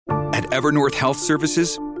At Evernorth Health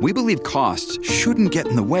Services, we believe costs shouldn't get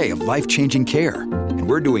in the way of life-changing care, and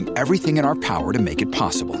we're doing everything in our power to make it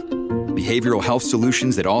possible. Behavioral health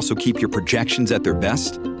solutions that also keep your projections at their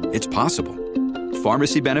best? It's possible.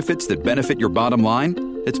 Pharmacy benefits that benefit your bottom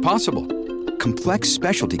line? It's possible. Complex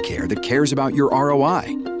specialty care that cares about your ROI?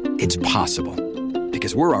 It's possible.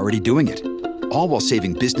 Because we're already doing it. All while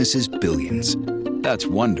saving businesses billions. That's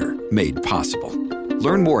Wonder made possible.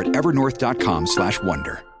 Learn more at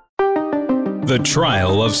evernorth.com/wonder. The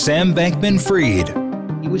trial of Sam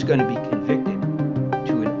Bankman-Fried. He was going to be convicted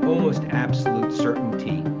to an almost absolute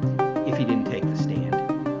certainty if he didn't take the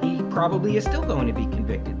stand. He probably is still going to be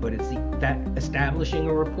convicted, but it's that establishing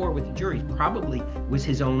a rapport with the jury probably was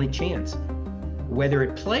his only chance. Whether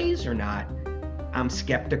it plays or not, I'm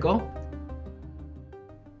skeptical.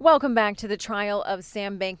 Welcome back to the trial of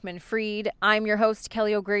Sam Bankman-Fried. I'm your host,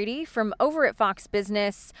 Kelly O'Grady from over at Fox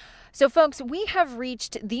Business. So, folks, we have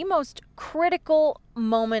reached the most critical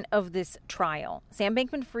moment of this trial. Sam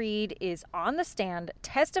Bankman-Fried is on the stand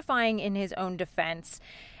testifying in his own defense.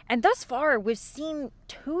 And thus far, we've seen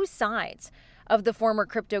two sides of the former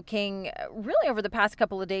crypto king really over the past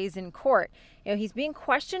couple of days in court. You know, he's being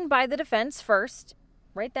questioned by the defense first.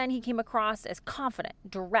 Right then, he came across as confident,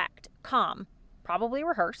 direct, calm, probably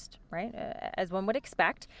rehearsed, right, as one would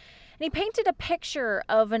expect. And he painted a picture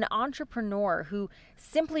of an entrepreneur who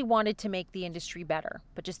simply wanted to make the industry better,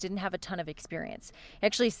 but just didn't have a ton of experience. He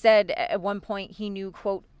actually said at one point he knew,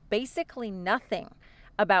 quote, basically nothing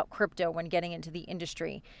about crypto when getting into the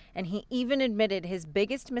industry. And he even admitted his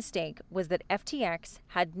biggest mistake was that FTX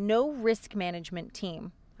had no risk management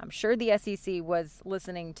team. I'm sure the SEC was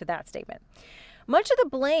listening to that statement. Much of the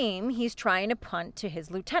blame he's trying to punt to his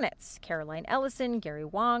lieutenants, Caroline Ellison, Gary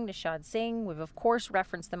Wang, Nishad Singh. We've, of course,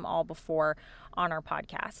 referenced them all before on our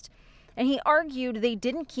podcast. And he argued they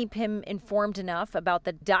didn't keep him informed enough about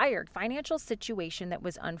the dire financial situation that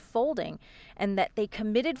was unfolding and that they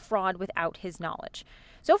committed fraud without his knowledge.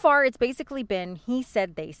 So far, it's basically been he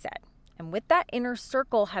said, they said. And with that inner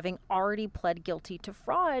circle having already pled guilty to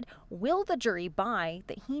fraud, will the jury buy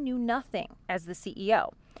that he knew nothing as the CEO?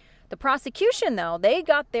 The prosecution, though, they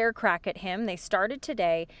got their crack at him. They started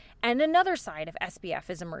today, and another side of SBF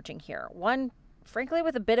is emerging here. One, frankly,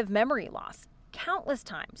 with a bit of memory loss. Countless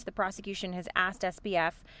times, the prosecution has asked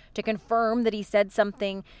SBF to confirm that he said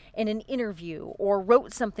something in an interview or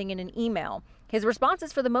wrote something in an email. His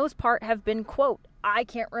responses, for the most part, have been, quote, I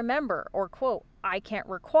can't remember, or, quote, I can't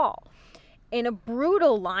recall. In a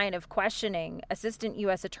brutal line of questioning, Assistant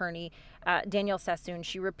U.S. Attorney Danielle Sassoon,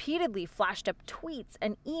 she repeatedly flashed up tweets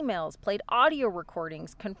and emails, played audio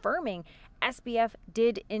recordings confirming SBF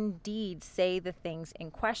did indeed say the things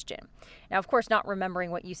in question. Now, of course, not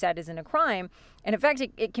remembering what you said isn't a crime. And in fact,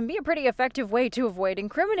 it can be a pretty effective way to avoid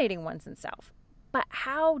incriminating oneself. But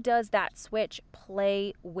how does that switch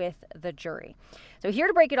play with the jury? So here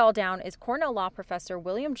to break it all down is Cornell Law Professor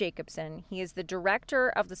William Jacobson. He is the director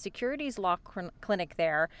of the Securities Law Clinic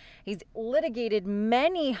there. He's litigated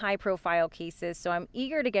many high-profile cases, so I'm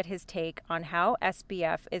eager to get his take on how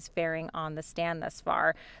SBF is faring on the stand thus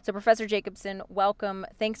far. So Professor Jacobson, welcome.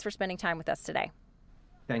 Thanks for spending time with us today.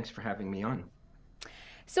 Thanks for having me on.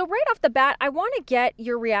 So right off the bat, I want to get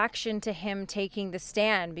your reaction to him taking the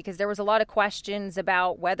stand, because there was a lot of questions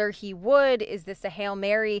about whether he would. Is this a Hail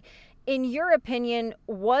Mary? In your opinion,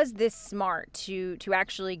 was this smart to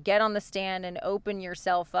actually get on the stand and open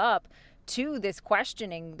yourself up to this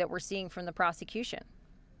questioning that we're seeing from the prosecution?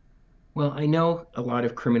 Well, I know a lot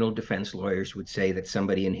of criminal defense lawyers would say that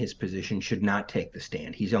somebody in his position should not take the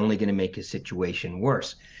stand. He's only going to make his situation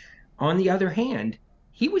worse. On the other hand,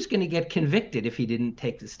 he was going to get convicted if he didn't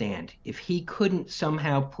take the stand. If he couldn't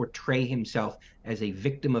somehow portray himself as a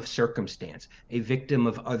victim of circumstance, a victim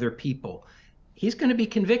of other people, he's going to be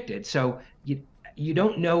convicted. So you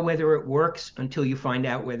don't know whether it works until you find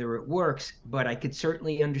out whether it works. But I could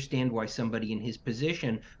certainly understand why somebody in his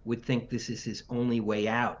position would think this is his only way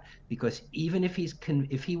out. Because even if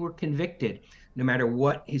he were convicted, no matter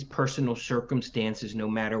what his personal circumstances, no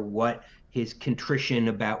matter what his contrition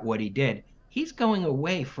about what he did, he's going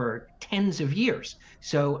away for tens of years.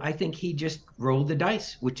 So I think he just rolled the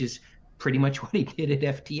dice, which is pretty much what he did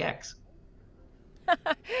at FTX.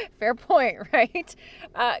 Fair point, right?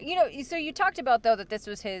 So you talked about, though, that this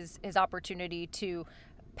was his opportunity to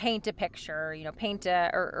paint a picture,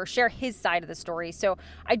 or share his side of the story. So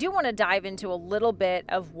I do want to dive into a little bit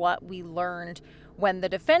of what we learned when the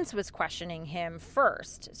defense was questioning him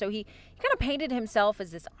first. So he kind of painted himself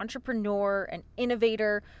as this entrepreneur, an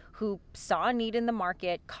innovator who saw a need in the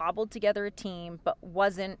market, cobbled together a team, but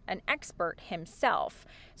wasn't an expert himself.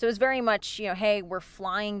 So it was very much, hey, we're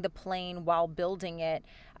flying the plane while building it,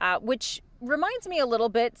 which reminds me a little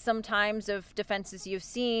bit sometimes of defenses you've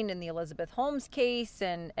seen in the Elizabeth Holmes case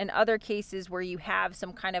and other cases where you have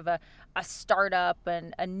some kind of a startup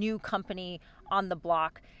and a new company on the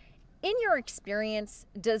block. In your experience,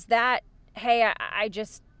 does that, hey, I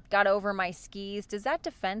just got over my skis, does that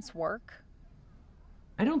defense work?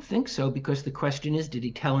 I don't think so, because the question is, did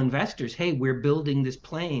he tell investors, hey, we're building this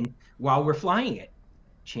plane while we're flying it?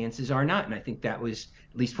 Chances are not. And I think that was,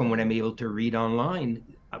 at least from what I'm able to read online,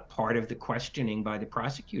 a part of the questioning by the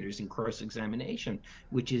prosecutors in cross-examination,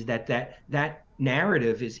 which is that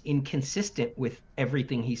narrative is inconsistent with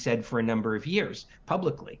everything he said for a number of years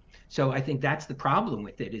publicly. So I think that's the problem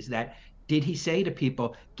with it, is that, did he say to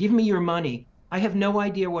people, give me your money, I have no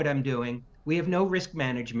idea what I'm doing, we have no risk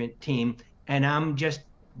management team, and I'm just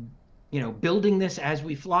building this as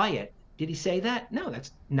we fly it? Did he say that? No,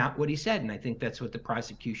 that's not what he said. And I think that's what the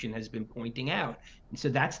prosecution has been pointing out. And so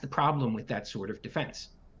that's the problem with that sort of defense.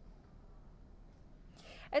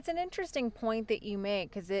 It's an interesting point that you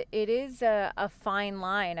make, because it is a fine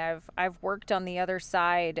line. I've worked on the other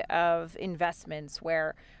side of investments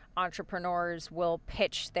where entrepreneurs will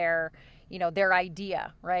pitch their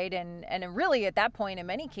idea, right? And really at that point, in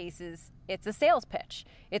many cases, it's a sales pitch.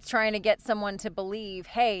 It's trying to get someone to believe,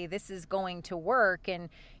 hey, this is going to work. And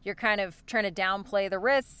you're kind of trying to downplay the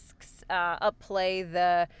risks, upplay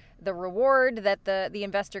the reward that the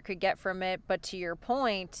investor could get from it. But to your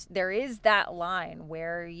point, there is that line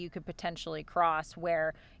where you could potentially cross,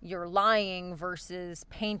 where you're lying versus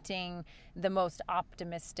painting the most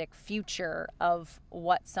optimistic future of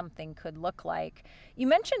what something could look like. You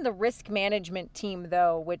mentioned the risk management team,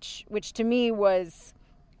 though, which to me was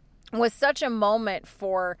such a moment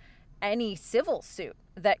for any civil suit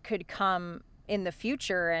that could come in the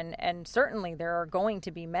future, and certainly there are going to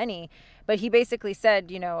be many. But he basically said,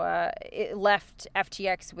 it left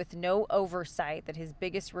FTX with no oversight, that his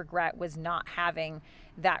biggest regret was not having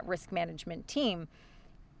that risk management team.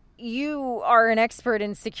 You are an expert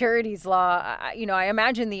in securities law. I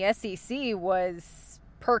imagine the SEC was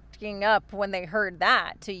perking up when they heard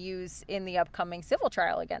that to use in the upcoming civil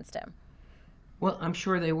trial against him. Well, I'm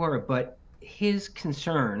sure they were, but his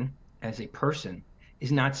concern as a person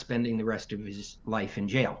is not spending the rest of his life in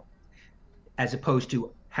jail, as opposed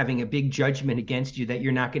to having a big judgment against you that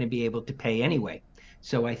you're not going to be able to pay anyway.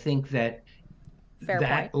 So I think that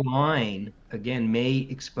that line, again, may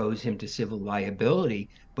expose him to civil liability.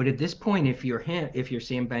 But at this point, if you're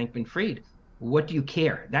Sam Bankman-Fried, what do you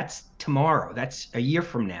care? That's tomorrow. That's a year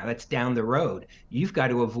from now. That's down the road. You've got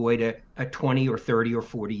to avoid a 20 or 30 or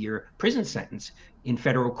 40-year prison sentence in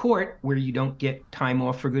federal court, where you don't get time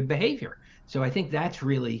off for good behavior. So I think that's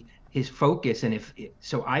really his focus. And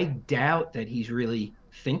so I doubt that he's really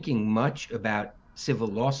thinking much about civil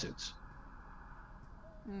lawsuits.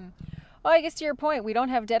 Well, I guess to your point, we don't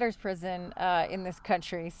have debtor's prison in this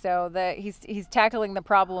country, so he's tackling the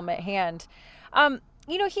problem at hand.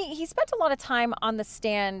 He spent a lot of time on the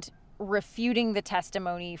stand refuting the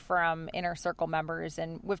testimony from Inner Circle members,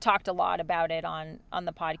 and we've talked a lot about it on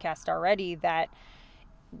the podcast already, that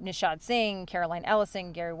Nishad Singh, Caroline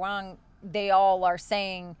Ellison, Gary Wang, they all are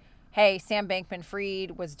saying, hey, Sam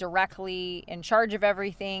Bankman-Fried was directly in charge of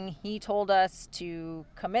everything. He told us to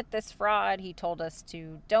commit this fraud. He told us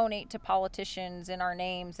to donate to politicians in our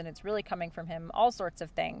names, and it's really coming from him, all sorts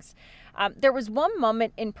of things. There was one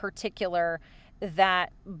moment in particular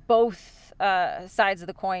that both sides of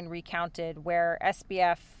the coin recounted, where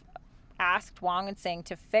SBF asked Wang and Singh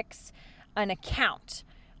to fix an account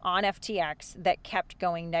on FTX that kept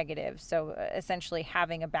going negative. So essentially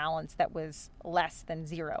having a balance that was less than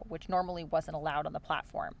zero, which normally wasn't allowed on the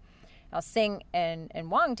platform. Now, Singh and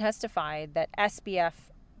Wang testified that SBF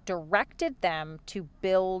directed them to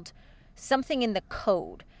build something in the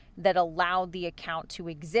code that allowed the account to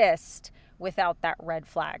exist without that red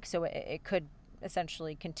flag. So it could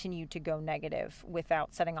essentially continue to go negative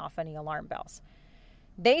without setting off any alarm bells.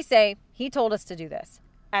 They say, he told us to do this.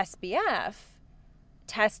 SBF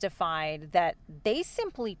testified that they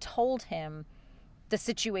simply told him the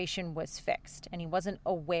situation was fixed and he wasn't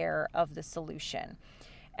aware of the solution.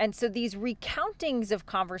 And so these recountings of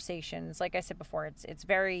conversations, like I said before, it's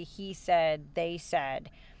very he said, they said.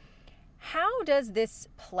 How does this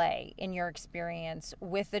play in your experience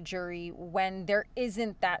with the jury when there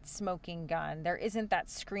isn't that smoking gun, there isn't that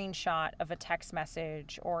screenshot of a text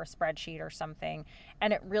message or a spreadsheet or something,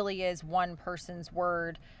 and it really is one person's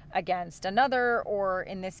word against another, or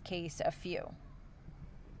in this case, a few?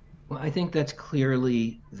 Well, I think that's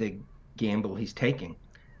clearly the gamble he's taking,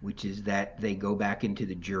 which is that they go back into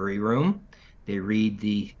the jury room, they read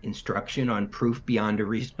the instruction on proof beyond a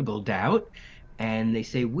reasonable doubt, and they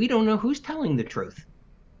say, we don't know who's telling the truth.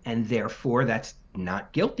 And therefore, that's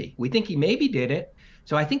not guilty. We think he maybe did it.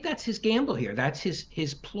 So I think that's his gamble here. That's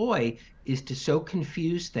his ploy, is to so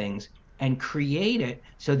confuse things and create it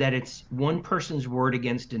so that it's one person's word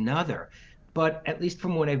against another. But at least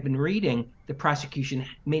from what I've been reading, the prosecution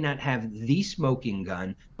may not have the smoking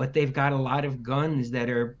gun, but they've got a lot of guns that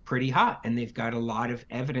are pretty hot, and they've got a lot of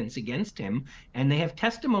evidence against him. And they have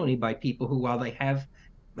testimony by people who, while they have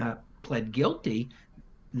pled guilty,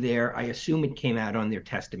 I assume it came out on their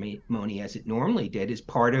testimony, as it normally did, as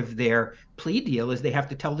part of their plea deal, is they have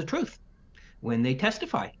to tell the truth when they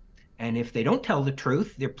testify. And if they don't tell the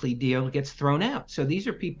truth, their plea deal gets thrown out. So these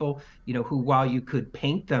are people, who, while you could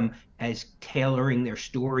paint them as tailoring their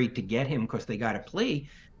story to get him because they got a plea,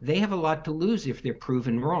 they have a lot to lose if they're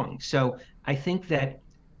proven wrong. So I think that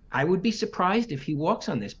I would be surprised if he walks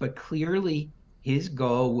on this, but clearly his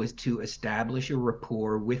goal was to establish a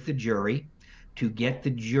rapport with the jury, to get the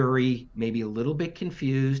jury maybe a little bit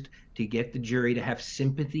confused, to get the jury to have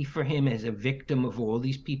sympathy for him as a victim of all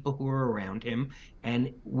these people who are around him,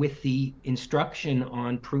 and with the instruction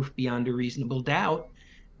on proof beyond a reasonable doubt,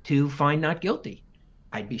 to find not guilty.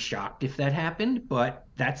 I'd be shocked if that happened, but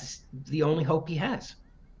that's the only hope he has.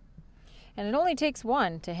 And it only takes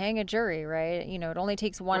one to hang a jury, right? It only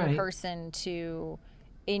takes one Right. person to,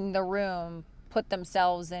 in the room, put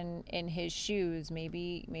themselves in his shoes.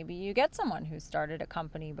 Maybe you get someone who started a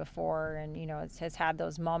company before and has had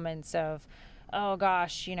those moments of, oh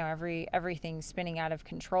gosh, everything's spinning out of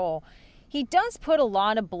control. He does put a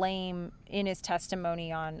lot of blame in his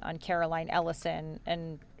testimony on Caroline Ellison,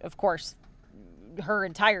 and of course her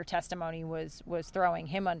entire testimony was throwing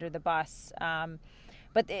him under the bus.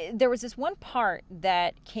 But there was this one part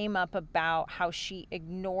that came up about how she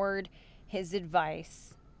ignored his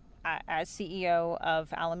advice as CEO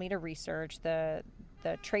of Alameda Research, the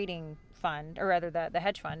trading fund, or rather the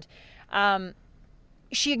hedge fund.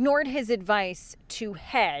 She ignored his advice to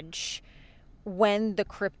hedge when the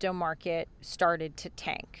crypto market started to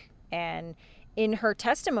tank. And in her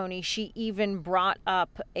testimony, she even brought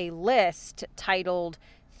up a list titled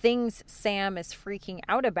Things Sam is Freaking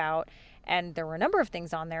Out About. And there were a number of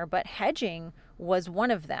things on there, but hedging was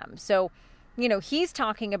one of them. So he's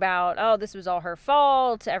talking about, oh, this was all her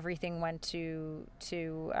fault. Everything went to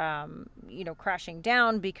crashing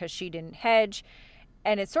down because she didn't hedge.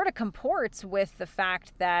 And it sort of comports with the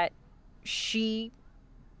fact that she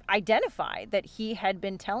identified that he had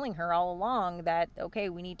been telling her all along that, okay,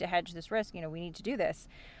 we need to hedge this risk. We need to do this.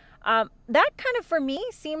 That kind of, for me,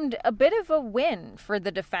 seemed a bit of a win for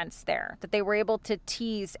the defense there, that they were able to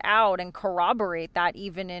tease out and corroborate that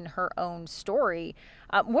even in her own story.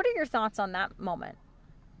 What are your thoughts on that moment?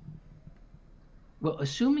 Well,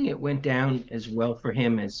 assuming it went down as well for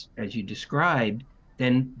him as you described,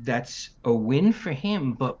 then that's a win for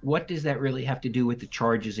him. But what does that really have to do with the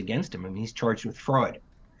charges against him? I mean, he's charged with fraud.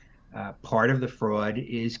 Part of the fraud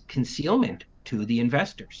is concealment to the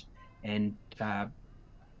investors, and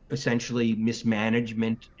essentially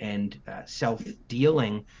mismanagement and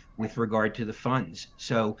self-dealing with regard to the funds.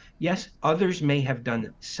 So yes, others may have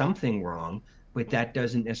done something wrong, but that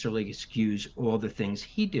doesn't necessarily excuse all the things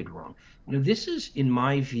he did wrong. This is, in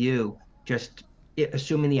my view, just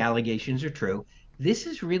assuming the allegations are true, this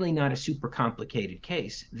is really not a super complicated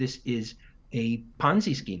case. This is a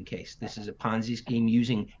Ponzi scheme case. This is a Ponzi scheme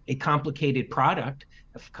using a complicated product,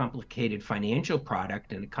 a complicated financial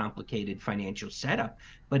product, and a complicated financial setup.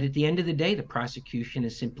 But at the end of the day, the prosecution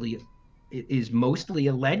is mostly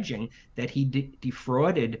alleging that he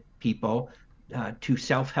defrauded people to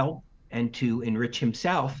self-help and to enrich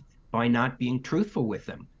himself by not being truthful with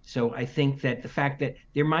them. So I think that the fact that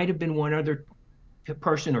there might have been one other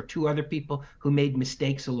person or two other people who made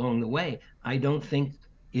mistakes along the way, I don't think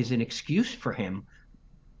is an excuse for him,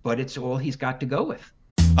 but it's all he's got to go with.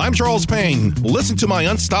 I'm Charles Payne. Listen to my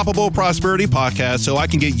Unstoppable Prosperity podcast so I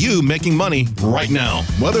can get you making money right now.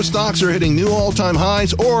 Whether stocks are hitting new all-time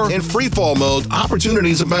highs or in free fall mode,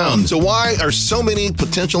 opportunities abound. So why are so many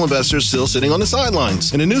potential investors still sitting on the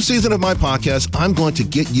sidelines? In a new season of my podcast, I'm going to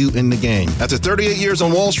get you in the game. After 38 years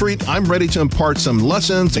on Wall Street, I'm ready to impart some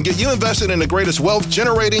lessons and get you invested in the greatest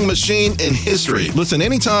wealth-generating machine in history. Listen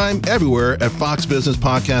anytime, everywhere at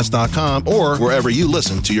foxbusinesspodcast.com or wherever you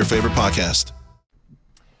listen to your favorite podcast.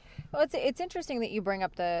 Well, it's interesting that you bring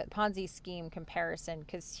up the Ponzi scheme comparison,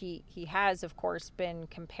 because he has, of course, been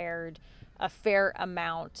compared a fair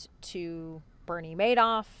amount to Bernie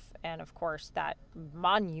Madoff and, of course, that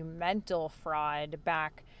monumental fraud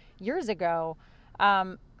back years ago.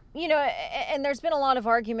 And there's been a lot of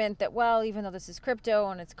argument that, well, even though this is crypto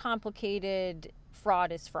and it's complicated,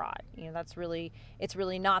 fraud is fraud. It's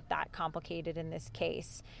really not that complicated in this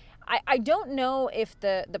case. I don't know if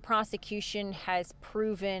the prosecution has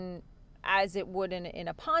proven, as it would in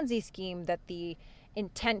a Ponzi scheme, that the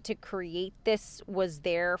intent to create this was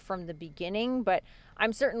there from the beginning, but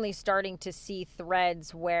I'm certainly starting to see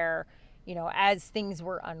threads where, as things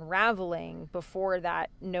were unraveling before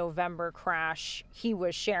that November crash, he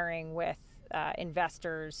was sharing with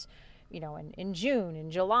investors, in June, in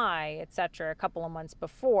July, etc., a couple of months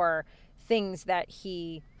before, things that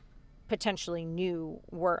he potentially knew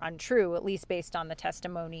were untrue, at least based on the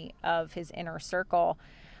testimony of his inner circle.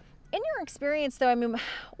 In your experience, though,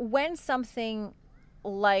 when something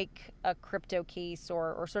like a crypto case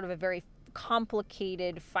or sort of a very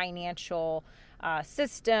complicated financial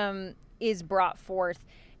system is brought forth,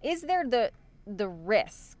 is there the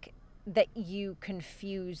risk that you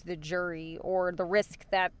confuse the jury, or the risk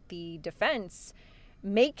that the defense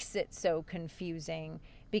makes it so confusing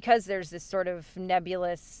because there's this sort of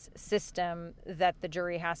nebulous system that the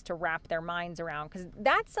jury has to wrap their minds around? Because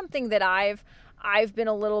that's something that I've been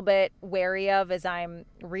a little bit wary of as I'm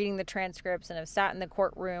reading the transcripts and have sat in the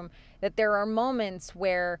courtroom, that there are moments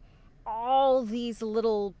where all these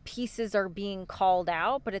little pieces are being called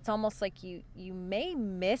out, but it's almost like you may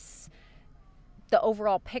miss the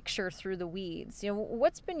overall picture through the weeds.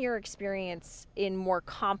 What's been your experience in more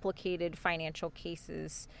complicated financial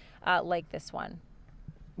cases like this one?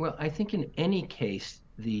 Well, I think in any case,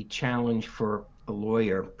 the challenge for a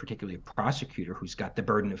lawyer, particularly a prosecutor who's got the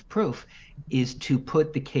burden of proof, is to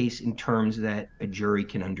put the case in terms that a jury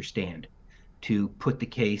can understand, to put the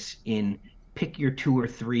case in, pick your 2 or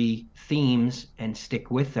 3 themes and stick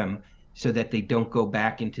with them so that they don't go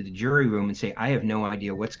back into the jury room and say, I have no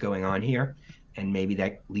idea what's going on here. And maybe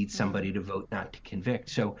that leads somebody to vote not to convict.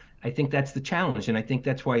 So I think that's the challenge. And I think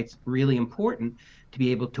that's why it's really important to be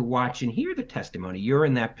able to watch and hear the testimony. You're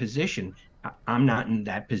in that position. I'm not in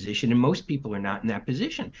that position. And most people are not in that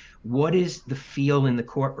position. What is the feel in the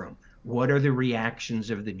courtroom? What are the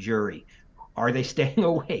reactions of the jury? Are they staying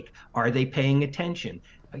awake? Are they paying attention?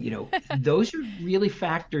 Those are really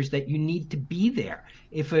factors that you need to be there.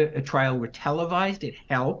 If a trial were televised, it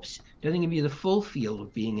helps. Doesn't give you the full feel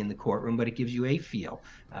of being in the courtroom, but it gives you a feel.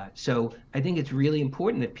 So I think it's really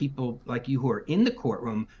important that people like you who are in the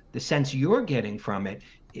courtroom, the sense you're getting from it,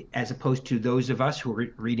 as opposed to those of us who are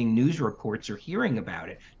reading news reports or hearing about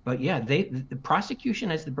it. But yeah, the prosecution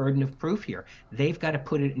has the burden of proof here. They've got to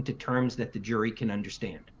put it into terms that the jury can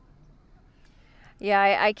understand.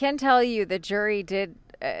 Yeah, I can tell you the jury did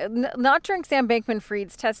not during Sam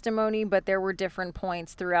Bankman-Fried's testimony, but there were different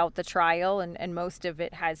points throughout the trial, and most of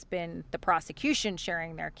it has been the prosecution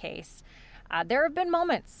sharing their case. There have been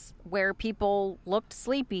moments where people looked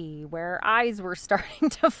sleepy, where eyes were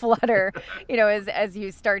starting to flutter, as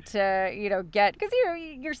you start to, get, because,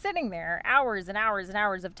 you're sitting there hours and hours and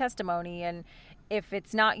hours of testimony. And if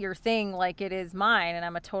it's not your thing, like it is mine, and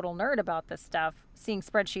I'm a total nerd about this stuff, seeing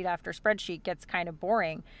spreadsheet after spreadsheet gets kind of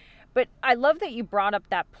boring. But I love that you brought up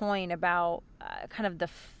that point about kind of the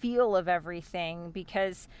feel of everything,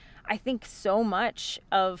 because I think so much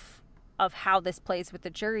of how this plays with the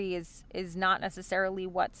jury is not necessarily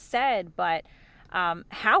what's said, but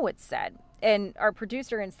how it's said. And our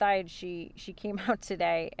producer inside, she came out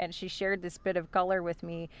today and she shared this bit of color with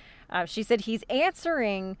me. She said he's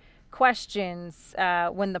answering questions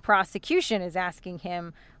when the prosecution is asking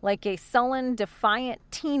him like a sullen, defiant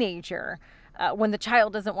teenager. When the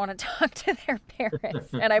child doesn't want to talk to their parents.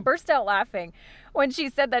 And I burst out laughing when she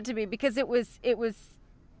said that to me, because it was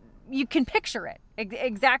you can picture it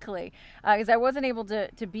exactly, because I wasn't able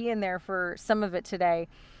to be in there for some of it today.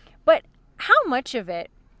 But how much of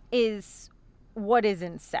it is what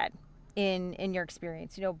isn't said in your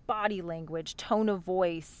experience? Body language, tone of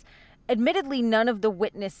voice. Admittedly, none of the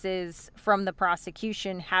witnesses from the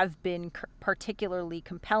prosecution have been particularly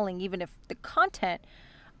compelling, even if the content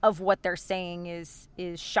of what they're saying is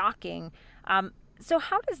shocking. So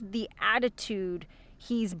how does the attitude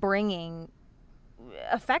he's bringing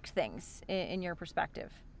affect things in your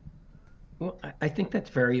perspective? Well, I think that's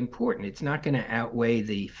very important. It's not going to outweigh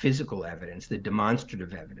the physical evidence, the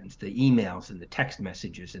demonstrative evidence, the emails and the text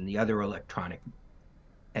messages and the other electronic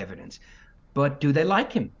evidence. But do they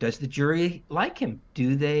like him? Does the jury like him?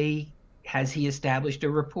 Has he established a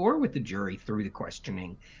rapport with the jury through the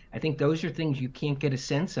questioning? I think those are things you can't get a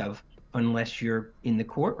sense of unless you're in the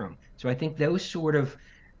courtroom. So I think those sort of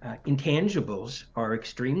intangibles are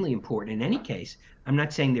extremely important in any case. I'm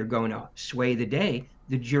not saying they're going to sway the day.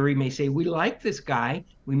 The jury may say, we like this guy.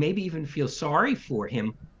 We maybe even feel sorry for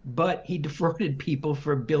him, but he defrauded people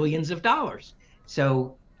for billions of dollars.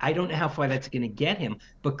 So I don't know how far that's going to get him,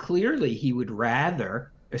 but clearly he would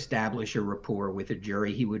rather establish a rapport with a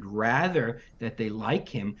jury. He would rather that they like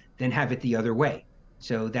him than have it the other way.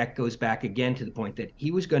 So that goes back again to the point that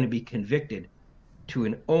he was going to be convicted to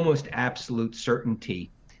an almost absolute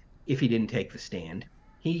certainty if he didn't take the stand.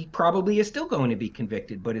 He probably is still going to be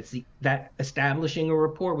convicted, but it's that establishing a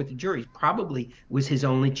rapport with the jury probably was his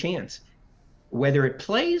only chance. Whether it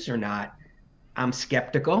plays or not, I'm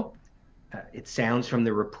skeptical. It sounds from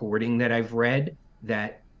the reporting that I've read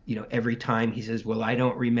that, every time he says, well, I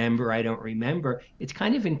don't remember, it's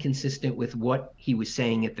kind of inconsistent with what he was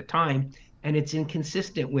saying at the time. And it's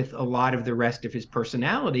inconsistent with a lot of the rest of his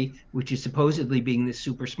personality, which is supposedly being this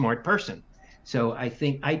super smart person. So I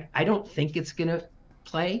don't think it's going to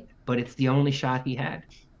play, but it's the only shot he had.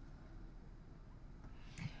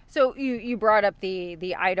 So you brought up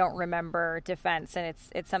the I don't remember defense, and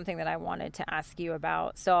it's something that I wanted to ask you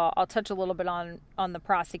about. So I'll touch a little bit on the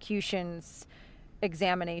prosecution's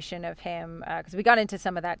examination of him, because we got into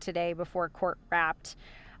some of that today before court wrapped.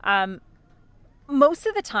 Most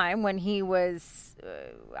of the time when he was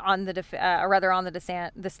on the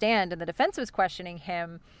stand and the defense was questioning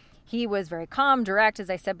him, he was very calm, direct, as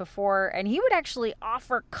I said before, and he would actually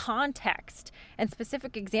offer context and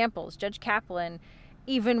specific examples. Judge Kaplan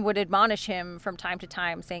even would admonish him from time to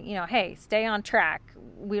time, saying, hey, stay on track.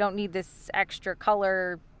 We don't need this extra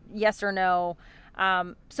color, yes or no.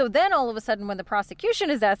 So then all of a sudden when the prosecution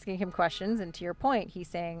is asking him questions, and to your point, he's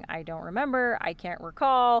saying, I don't remember, I can't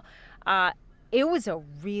recall. It was a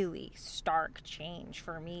really stark change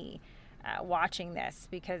for me watching this,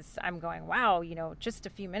 because I'm going, wow, just a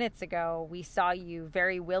few minutes ago, we saw you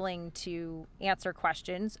very willing to answer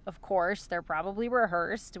questions. Of course, they're probably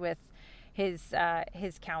rehearsed with his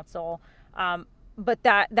counsel. But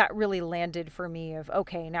that really landed for me of,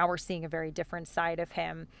 okay, now we're seeing a very different side of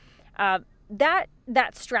him. That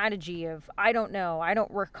strategy of, I don't know, I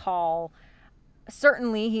don't recall,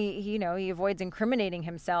 certainly he avoids incriminating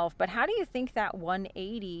himself, but how do you think that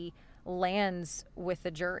 180 lands with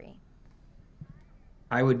the jury?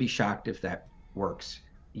 I would be shocked if that works.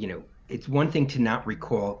 It's one thing to not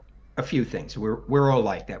recall a few things. We're all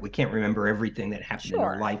like that. We can't remember everything that happened in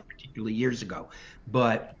our life, particularly years ago.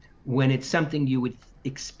 But when it's something you would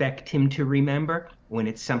expect him to remember, when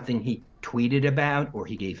it's something he tweeted about, or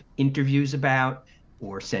he gave interviews about,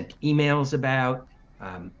 or sent emails about,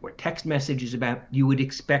 or text messages about, you would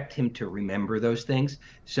expect him to remember those things.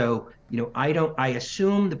 So, I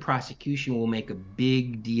assume the prosecution will make a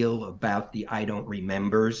big deal about the I don't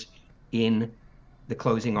remembers in the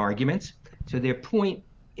closing arguments. So their point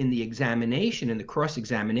in the examination, in the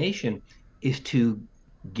cross-examination, is to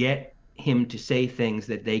get him to say things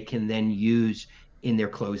that they can then use in their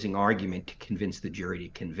closing argument to convince the jury to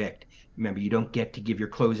convict. Remember, you don't get to give your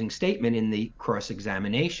closing statement in the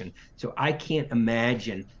cross-examination. So I can't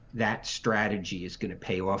imagine that strategy is going to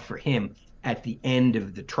pay off for him at the end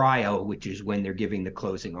of the trial, which is when they're giving the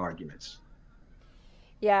closing arguments.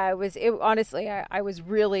 Yeah, honestly, I was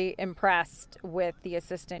really impressed with the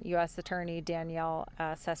assistant U.S. attorney, Danielle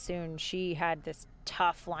Sassoon. She had this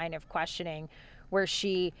tough line of questioning where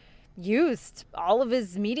she used all of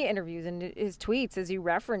his media interviews and his tweets, as you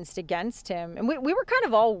referenced, against him. And we were kind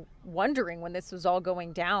of all wondering when this was all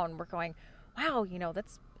going down. We're going, wow,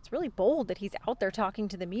 it's really bold that he's out there talking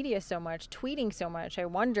to the media so much, tweeting so much. I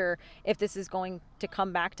wonder if this is going to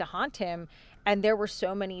come back to haunt him. And there were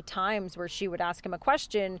so many times where she would ask him a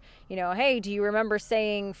question, hey, do you remember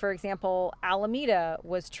saying, for example, Alameda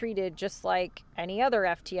was treated just like any other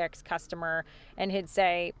FTX customer? And he'd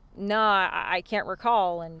say, nah, I can't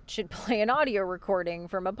recall, and should play an audio recording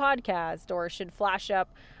from a podcast or should flash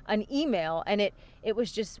up an email. And it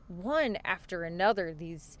was just one after another,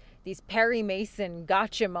 these Perry Mason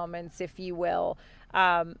gotcha moments, if you will,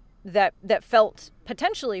 that felt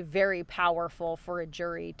potentially very powerful for a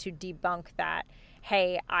jury to debunk that,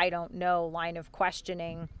 hey, I don't know, line of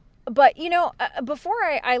questioning. But, before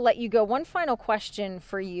I let you go, one final question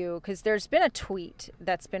for you, because there's been a tweet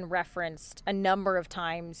that's been referenced a number of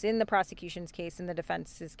times in the prosecution's case, in the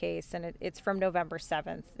defense's case, and it's from November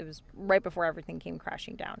 7th. It was right before everything came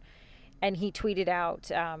crashing down. And he tweeted out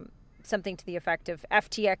something to the effect of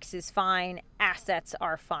FTX is fine, assets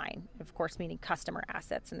are fine. Of course, meaning customer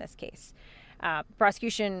assets in this case.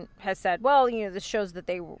 Prosecution has said, well, this shows that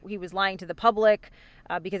he was lying to the public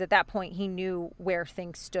because at that point he knew where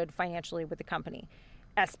things stood financially with the company.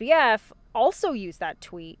 SBF also used that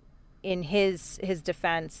tweet in his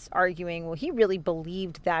defense, arguing, well, he really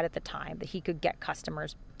believed that at the time, that he could get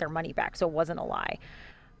customers their money back, so it wasn't a lie.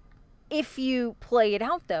 If you play it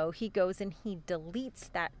out, though, he goes and he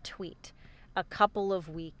deletes that tweet a couple of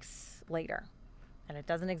weeks later. And it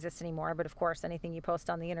doesn't exist anymore. But, of course, anything you post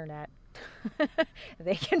on the internet,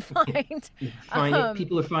 they can find.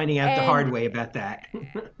 People are finding out the hard way about that.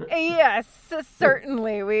 Yes,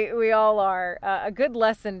 certainly. We all are. A good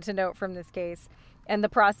lesson to note from this case. And the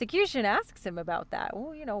prosecution asks him about that.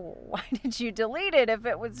 Well, why did you delete it if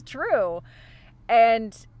it was true?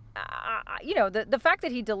 And the fact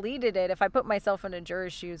that he deleted it, if I put myself in a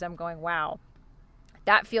juror's shoes, I'm going, wow,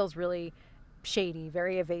 that feels really shady,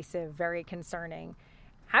 very evasive, very concerning.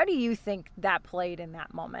 How do you think that played in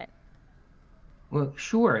that moment? Well,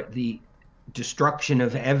 sure. The destruction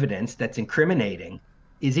of evidence that's incriminating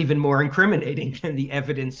is even more incriminating than the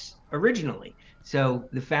evidence originally. So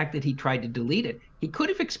the fact that he tried to delete it, he could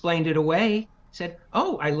have explained it away, said,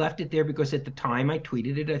 oh, I left it there because at the time I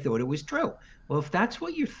tweeted it, I thought it was true. Well, if that's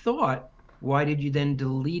what you thought, why did you then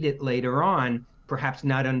delete it later on, perhaps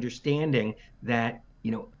not understanding that,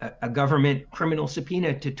 a government criminal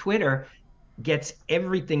subpoena to Twitter gets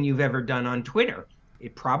everything you've ever done on Twitter.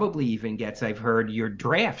 It probably even gets, I've heard, your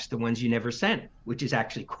drafts, the ones you never sent, which is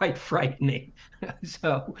actually quite frightening.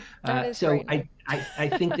 So I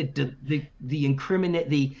think that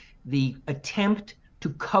the attempt to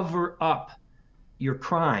cover up your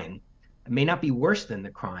crime may not be worse than the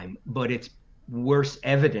crime, but it's worse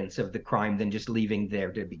evidence of the crime than just leaving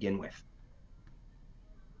there to begin with.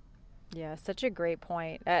 Yeah, such a great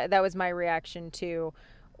point. That was my reaction too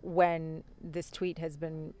when this tweet has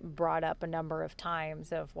been brought up a number of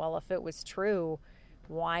times of, well, if it was true,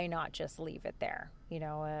 why not just leave it there?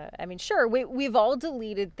 Sure, we've all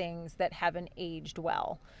deleted things that haven't aged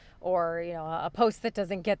well, or, a post that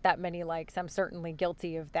doesn't get that many likes. I'm certainly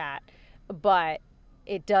guilty of that. But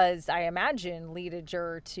it does, I imagine, lead a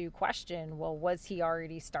juror to question, well, was he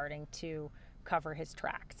already starting to cover his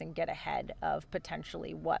tracks and get ahead of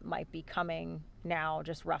potentially what might be coming now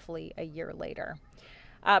just roughly a year later?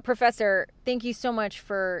 Professor, thank you so much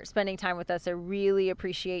for spending time with us. I really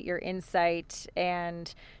appreciate your insight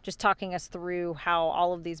and just talking us through how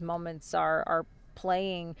all of these moments are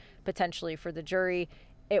playing potentially for the jury.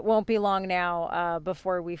 It won't be long now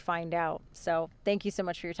before we find out. So thank you so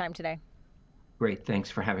much for your time today. Great.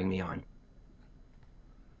 Thanks for having me on.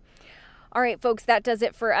 All right, folks, that does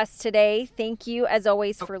it for us today. Thank you, as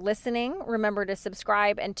always, for listening. Remember to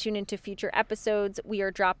subscribe and tune into future episodes. We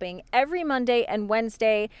are dropping every Monday and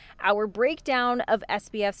Wednesday. Our breakdown of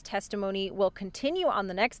SBF's testimony will continue on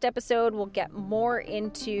the next episode. We'll get more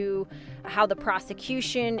into how the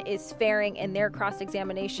prosecution is faring in their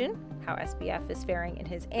cross-examination, how SBF is faring in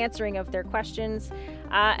his answering of their questions,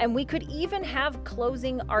 and we could even have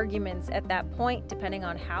closing arguments at that point, depending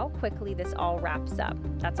on how quickly this all wraps up.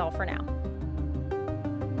 That's all for now.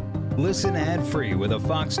 Listen ad-free with a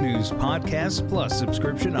Fox News Podcast Plus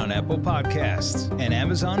subscription on Apple Podcasts. And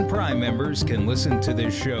Amazon Prime members can listen to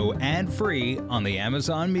this show ad-free on the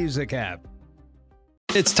Amazon Music app.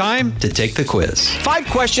 It's time to take the quiz. 5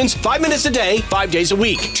 questions, 5 minutes a day, 5 days a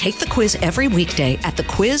week. Take the quiz every weekday at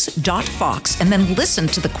thequiz.fox and then listen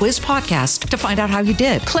to the quiz podcast to find out how you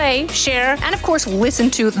did. Play, share, and of course, listen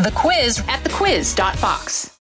to The Quiz at thequiz.fox.